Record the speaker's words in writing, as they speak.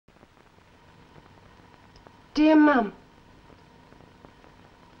Dear Mum,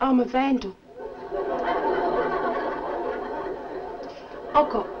 I'm a vandal. I've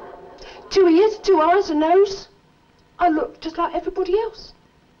got 2 ears, 2 eyes, a nose. I look just like everybody else.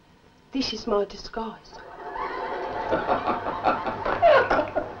 This is my disguise.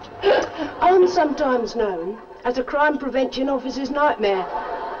 I'm sometimes known as a crime prevention officer's nightmare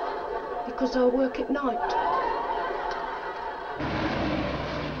because I work at night.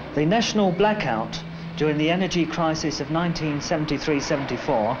 The national blackout during the energy crisis of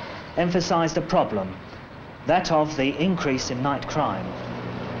 1973-74 emphasised a problem, that of the increase in night crime.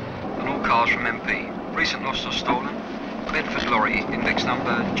 On all cars from MP, recent lost or stolen. Bedford lorry, index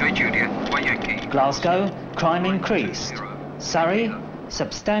number J Juliet, Y Yankee. Glasgow, crime increased. Surrey,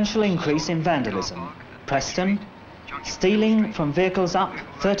 substantial increase in vandalism. Preston, stealing from vehicles up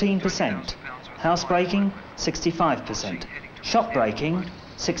 13%. Housebreaking, 65%. Shop breaking,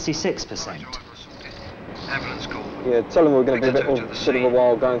 66%. Yeah, tell them we're going to be a bit of a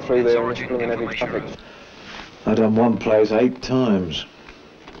while going through there and exploring heavy traffic. I've done one place 8 times.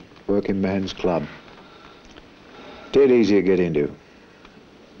 Working Men's Club. Dead easy to get into.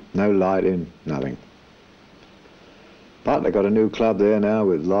 No lighting, nothing. But they got a new club there now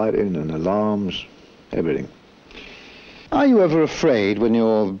with lighting and alarms, everything. Are you ever afraid when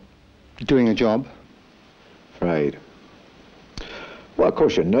you're doing a job? Afraid? Well, of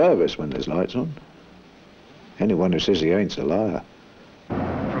course you're nervous when there's lights on. Anyone who says he ain't's a liar.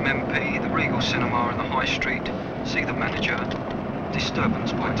 From MP, the Regal Cinema in the High Street, see the manager.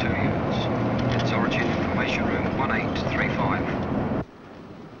 Disturbance by 2 units. Its origin information room 1835.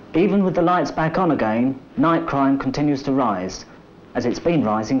 Even with the lights back on again, night crime continues to rise, as it's been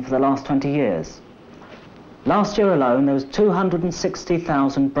rising for the last 20 years. Last year alone, there was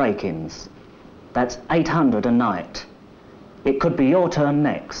 260,000 break-ins. That's 800 a night. It could be your turn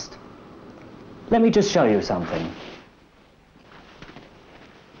next. Let me just show you something.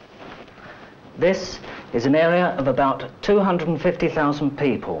 This is an area of about 250,000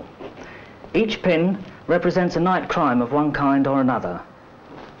 people. Each pin represents a night crime of one kind or another.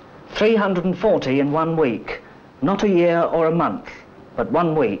 340 in 1 week, not a year or a month, but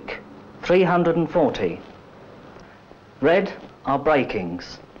 1 week, 340. Red are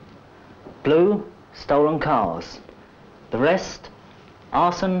break-ins. Blue, stolen cars. The rest,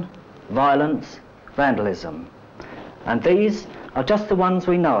 arson, violence, vandalism. And these are just the ones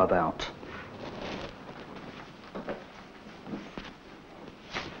we know about.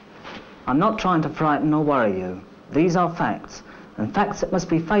 I'm not trying to frighten or worry you. These are facts, and facts that must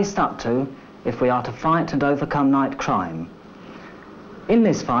be faced up to if we are to fight and overcome night crime. In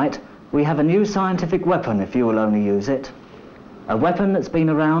this fight, we have a new scientific weapon if you will only use it. A weapon that's been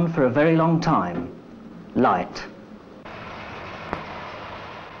around for a very long time. Light.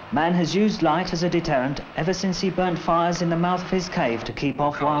 Man has used light as a deterrent ever since he burnt fires in the mouth of his cave to keep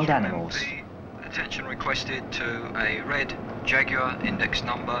off wild animals. Attention requested to a red Jaguar index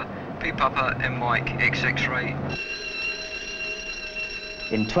number P Papa M Mike X X-ray.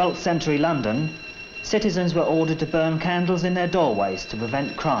 In 12th century London, citizens were ordered to burn candles in their doorways to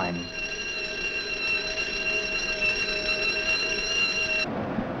prevent crime.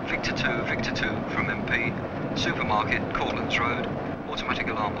 Victor 2 from MP, supermarket, Cortlands Road, automatic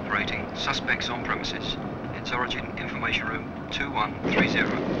alarm operating, suspects on premises. Its origin, information room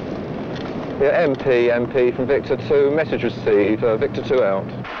 2130. Yeah, MP from Victor 2, message received, Victor 2 out.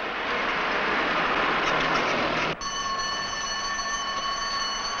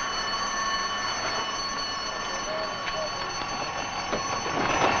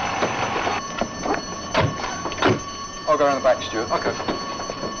 I'll go around the back, Stuart. Okay.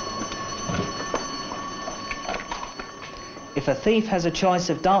 If a thief has a choice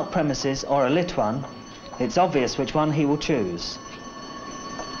of dark premises or a lit one, it's obvious which one he will choose.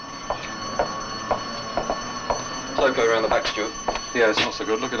 It's okay around the back, Stuart. Yeah, it's not so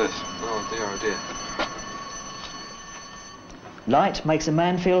good. Look at this. Oh dear, oh dear. Light makes a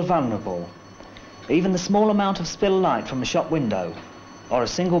man feel vulnerable. Even the small amount of spill light from a shop window or a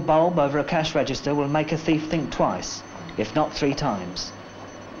single bulb over a cash register will make a thief think twice, if not 3 times.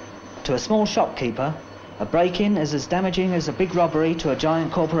 To a small shopkeeper, a break-in is as damaging as a big robbery to a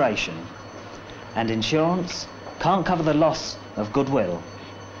giant corporation. And insurance can't cover the loss of goodwill.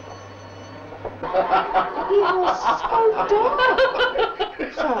 You're so dark.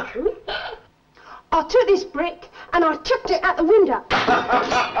 So, I took this brick and I chucked it out the window.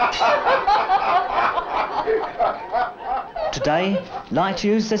 Today, light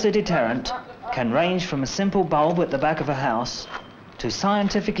used as a deterrent can range from a simple bulb at the back of a house to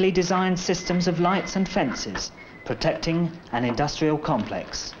scientifically designed systems of lights and fences protecting an industrial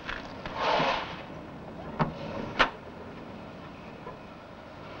complex.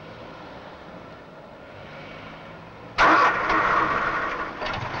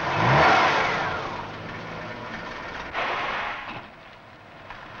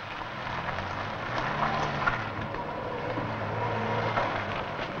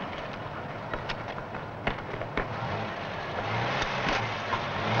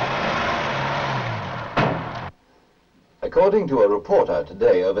 According to a report out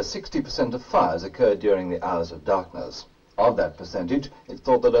today, over 60% of fires occurred during the hours of darkness. Of that percentage, it's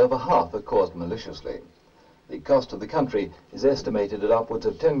thought that over half are caused maliciously. The cost of the country is estimated at upwards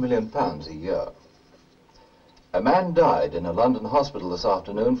of £10 million a year. A man died in a London hospital this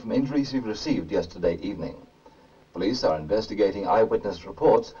afternoon from injuries he received yesterday evening. Police are investigating eyewitness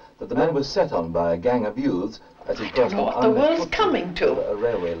reports that the man was set on by a gang of youths as he crossed what the world's coming to. a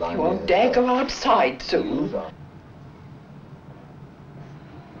railway line. You won't dare go outside soon.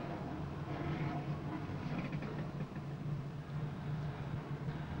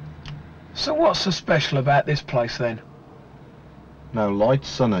 So what's so special about this place then? No lights,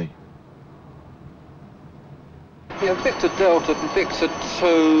 Sonny. Yeah, Victor Delta from Victor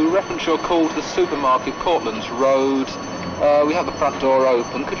 2, reference your call to the supermarket, Cortlands Road. We have the front door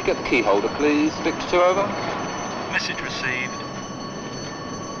open. Could you get the key holder, please? Victor 2, over. Message received.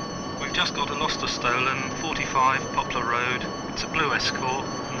 We've just got a lost or stolen, 45 Poplar Road. It's a blue Escort,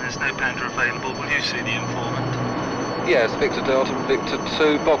 and there's no panda available. Will you see the informant? Yes, Victor Delta from Victor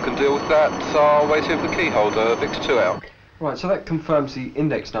 2. Bob can deal with that. I'll wait here for the key holder. Victor 2 out. Right, so that confirms the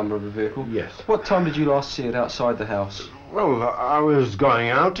index number of the vehicle? Yes. What time did you last see it outside the house? Well, I was going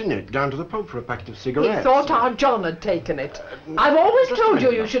out in it, down to the pub for a packet of cigarettes. He thought our John had taken it. I've always told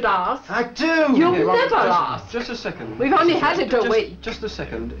you should ask. I do! You'll Yeah, never right, ask. Just a second. We've only had it a week. Just a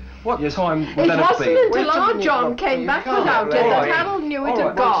second. What time would It that have wasn't been? until our John came back without it that Harold knew it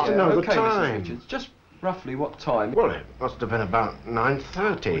had gone. to know the Okay, time. Mrs. Richards, just roughly what time? Well, it must have been about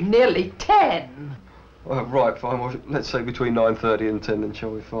 9:30. Nearly 10. Well, right, fine. Well, let's say between 9:30 and 10 then,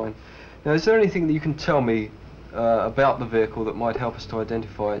 shall we? Fine. Now, is there anything that you can tell me about the vehicle that might help us to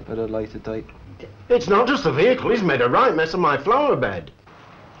identify it at a later date? It's not just the vehicle, he's made a right mess of my flower bed.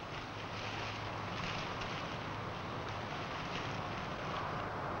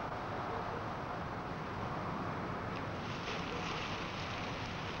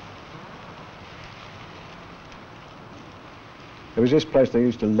 There was this place they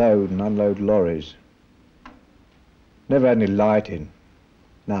used to load and unload lorries. Never had any lighting.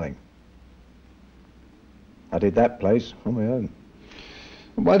 Nothing. I did that place on my own.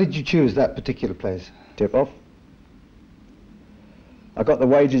 Why did you choose that particular place? Tip-off. I got the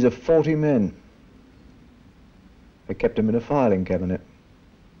wages of 40 men. They kept them in a filing cabinet.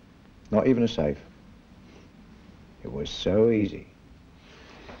 Not even a safe. It was so easy.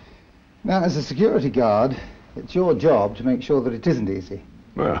 Now, as a security guard, it's your job to make sure that it isn't easy.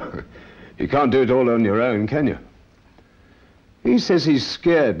 Well, you can't do it all on your own, can you? He says he's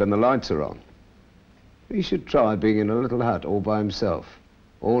scared when the lights are on. He should try being in a little hut all by himself,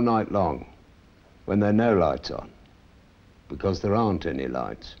 all night long, when there are no lights on, because there aren't any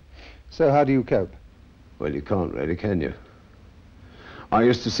lights. So how do you cope? Well, you can't really, can you? I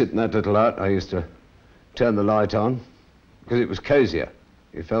used to sit in that little hut. I used to turn the light on, because it was cozier.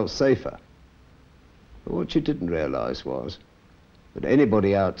 You felt safer. But what you didn't realize was that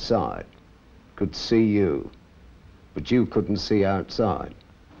anybody outside could see you, but you couldn't see outside.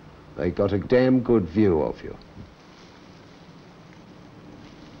 They got a damn good view of you.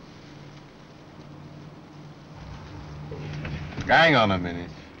 Hang on a minute.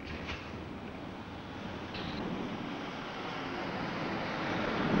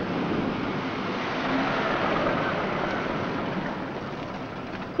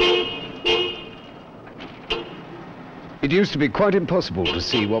 It used to be quite impossible to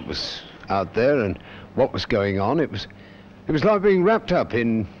see what was out there and what was going on. It was like being wrapped up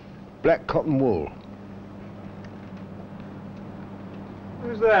in black cotton wool.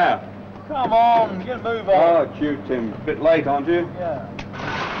 Who's there? Come on, get move on. Oh, shoot him. Bit late, aren't you? Yeah.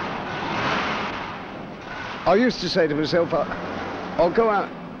 I used to say to myself, I'll go out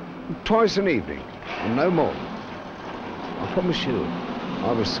twice an evening, and no more. I promise you,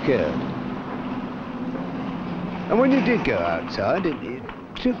 I was scared. And when you did go outside, it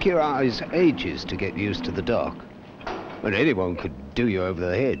took your eyes ages to get used to the dark. When anyone could do you over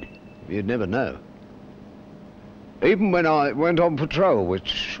the head, you'd never know. Even when I went on patrol,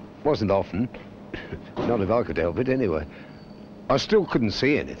 which wasn't often, not if I could help it anyway, I still couldn't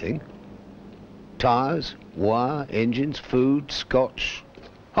see anything. Tyres, wire, engines, food, scotch,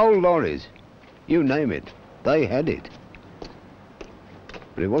 whole lorries, you name it, they had it.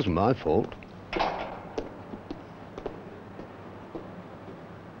 But it wasn't my fault.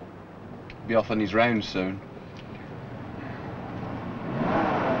 Be off on his rounds soon.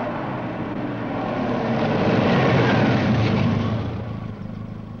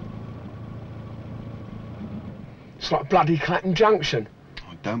 It's like bloody Clapham Junction.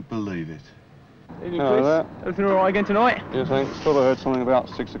 I don't believe it. Hello there. Everything all right again tonight? Yeah, thanks. Thought I heard something about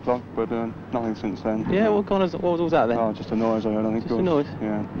 6 o'clock, but nothing since then. Yeah, what was that then? Oh, just a noise I heard, I think. Just a noise?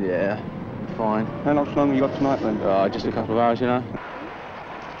 Yeah. Yeah, fine. How much longer you got tonight then? Just a couple of hours, you know.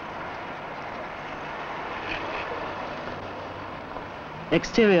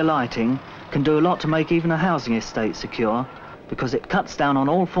 Exterior lighting can do a lot to make even a housing estate secure because it cuts down on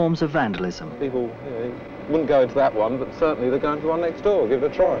all forms of vandalism. People wouldn't go into that one, but certainly they're going to the one next door. Give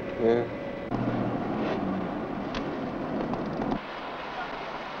it a try. Yeah.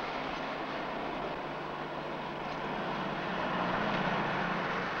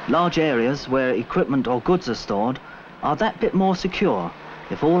 Large areas where equipment or goods are stored are that bit more secure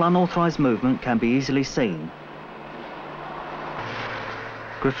if all unauthorised movement can be easily seen.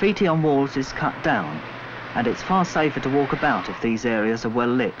 Graffiti on walls is cut down, and it's far safer to walk about if these areas are well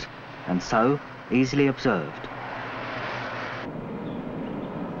lit, and so easily observed.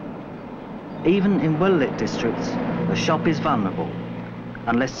 Even in well-lit districts, a shop is vulnerable,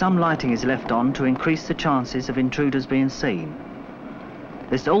 unless some lighting is left on to increase the chances of intruders being seen.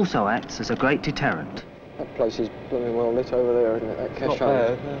 This also acts as a great deterrent. That place is blooming well lit over there, isn't it? That cafe. Not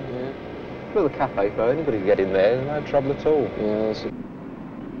bad. Yeah. Well, the cafe, though, anybody can get in there, no trouble at all. Yeah, that's it.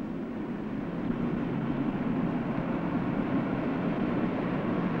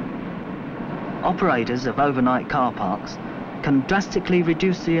 Operators of overnight car parks can drastically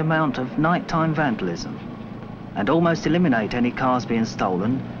reduce the amount of nighttime vandalism and almost eliminate any cars being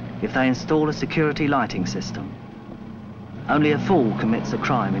stolen if they install a security lighting system. Only a fool commits a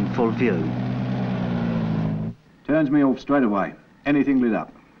crime in full view. Turns me off straight away. Anything lit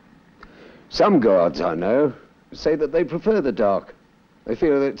up. Some guards I know say that they prefer the dark. They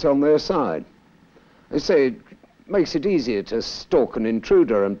feel that it's on their side. They say it makes it easier to stalk an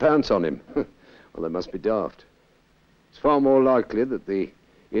intruder and pounce on him. Well, they must be daft. It's far more likely that the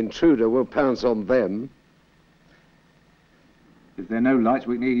intruder will pounce on them. If there are no lights,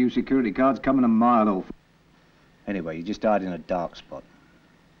 we can hear you security guards coming a mile off. Anyway, you just died in a dark spot.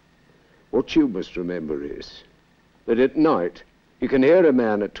 What you must remember is that at night you can hear a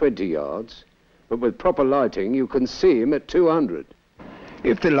man at 20 yards, but with proper lighting you can see him at 200.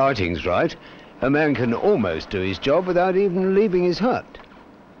 If the lighting's right, a man can almost do his job without even leaving his hut.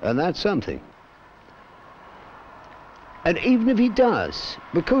 And that's something. And even if he does,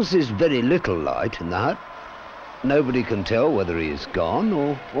 because there's very little light in the hut, nobody can tell whether he is gone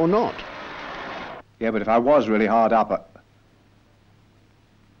or not. Yeah, but if I was really hard up,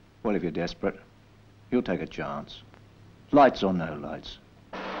 well, if you're desperate, you'll take a chance. Lights or no lights.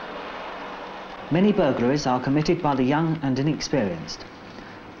 Many burglaries are committed by the young and inexperienced,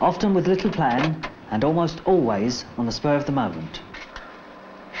 often with little plan and almost always on the spur of the moment.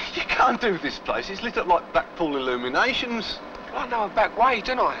 You can't do this place. It's lit up like Blackpool illuminations. I know a back way,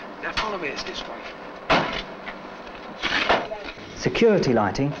 don't I? Now follow me, it's this way. Security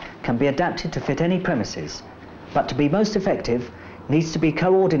lighting can be adapted to fit any premises, but to be most effective, needs to be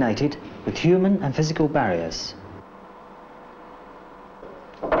coordinated with human and physical barriers.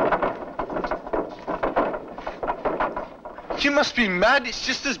 You must be mad. It's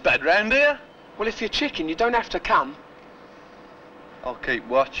just as bad round here. Well, if you're chicken, you don't have to come. I'll keep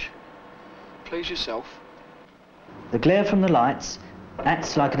watch. Please yourself. The glare from the lights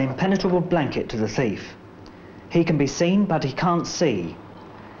acts like an impenetrable blanket to the thief. He can be seen, but he can't see.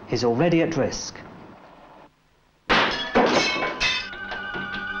 He's already at risk.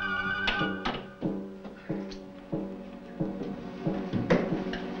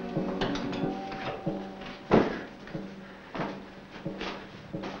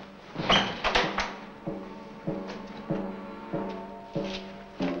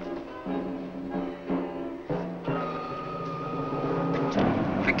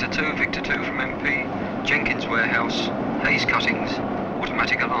 Victor 2 from MP, Jenkins Warehouse, Hayes Cuttings,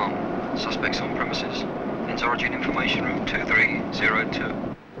 automatic alarm, suspects on premises, ends origin information room 2302.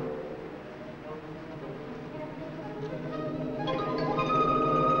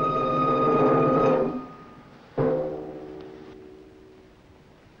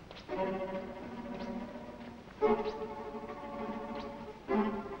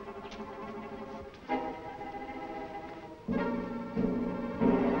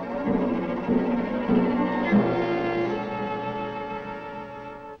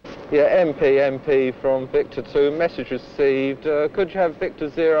 Yeah, MP from Victor 2, message received. Could you have Victor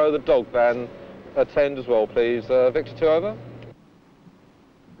 0, the dog van, attend as well, please? Victor 2, over.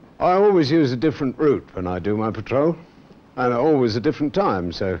 I always use a different route when I do my patrol, and always a different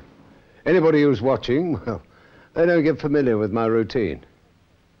time, so anybody who's watching, well, they don't get familiar with my routine.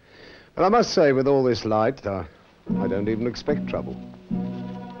 But I must say, with all this light, I don't even expect trouble.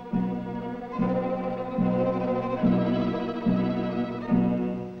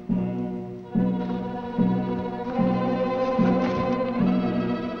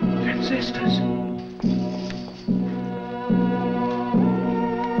 registers.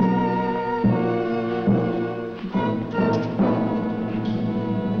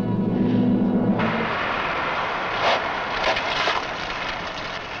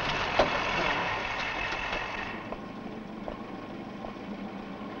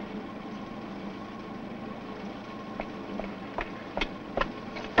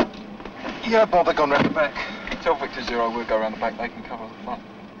 Yeah, Bob, they've gone round the back. Tell Victor 0 we'll go round the back, they can cover the front.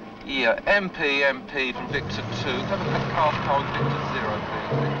 Yeah, MP from Victor 2. Have a quick card code Victor 0, please.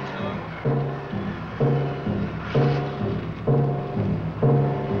 Victor 2.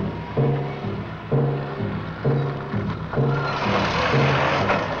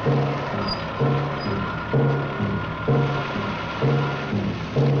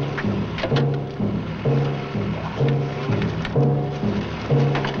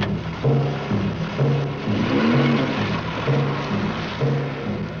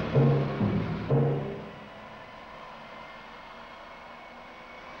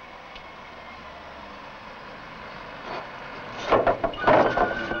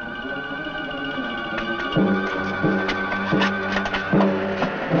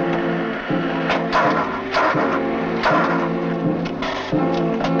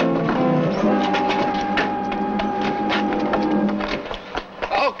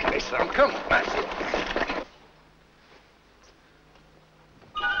 Okay, son, come on, that's it.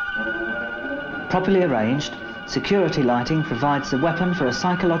 Properly arranged, security lighting provides the weapon for a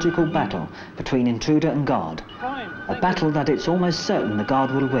psychological battle between intruder and guard. A battle that it's almost certain the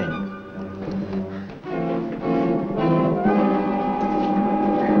guard will win.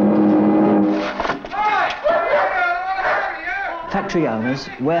 Factory owners,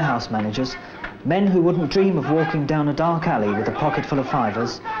 warehouse managers, men who wouldn't dream of walking down a dark alley with a pocket full of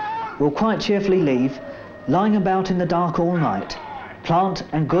fivers, will quite cheerfully leave, lying about in the dark all night, plant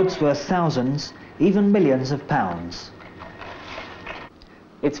and goods worth thousands, even millions of pounds.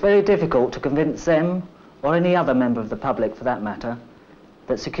 It's very difficult to convince them, or any other member of the public for that matter,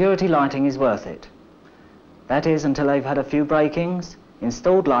 that security lighting is worth it. That is, until they've had a few break-ins,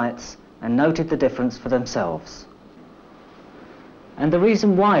 installed lights, and noted the difference for themselves. And the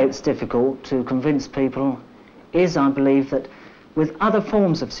reason why it's difficult to convince people is, I believe, that with other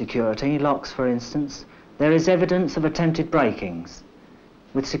forms of security, locks for instance, there is evidence of attempted break-ins.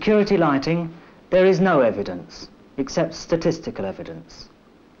 With security lighting, there is no evidence, except statistical evidence.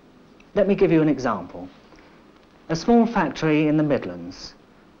 Let me give you an example. A small factory in the Midlands,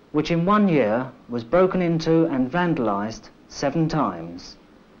 which in 1 year was broken into and vandalised 7 times.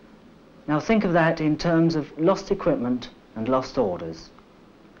 Now think of that in terms of lost equipment and lost orders.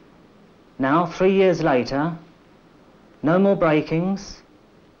 Now, 3 years later, no more break-ins,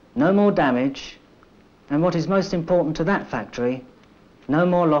 no more damage, and what is most important to that factory, no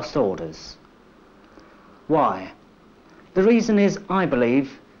more lost orders. Why? The reason is, I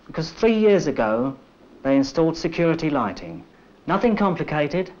believe, because 3 years ago they installed security lighting. Nothing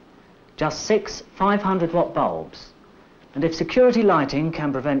complicated, just 6 500-watt bulbs. And if security lighting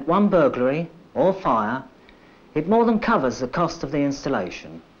can prevent 1 burglary or fire, it more than covers the cost of the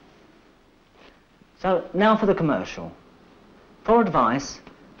installation. So now for the commercial. For advice,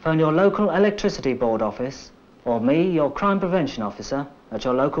 phone your local electricity board office or me, your crime prevention officer, at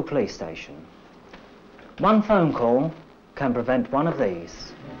your local police station. 1 phone call can prevent one of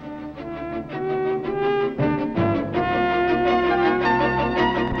these.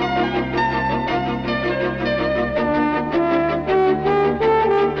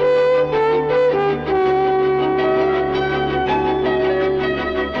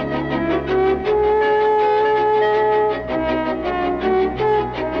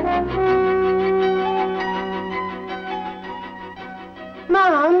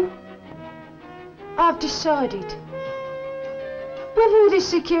 Mum, I've decided. With all this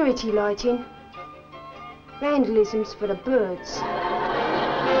security lighting, vandalism's for the birds.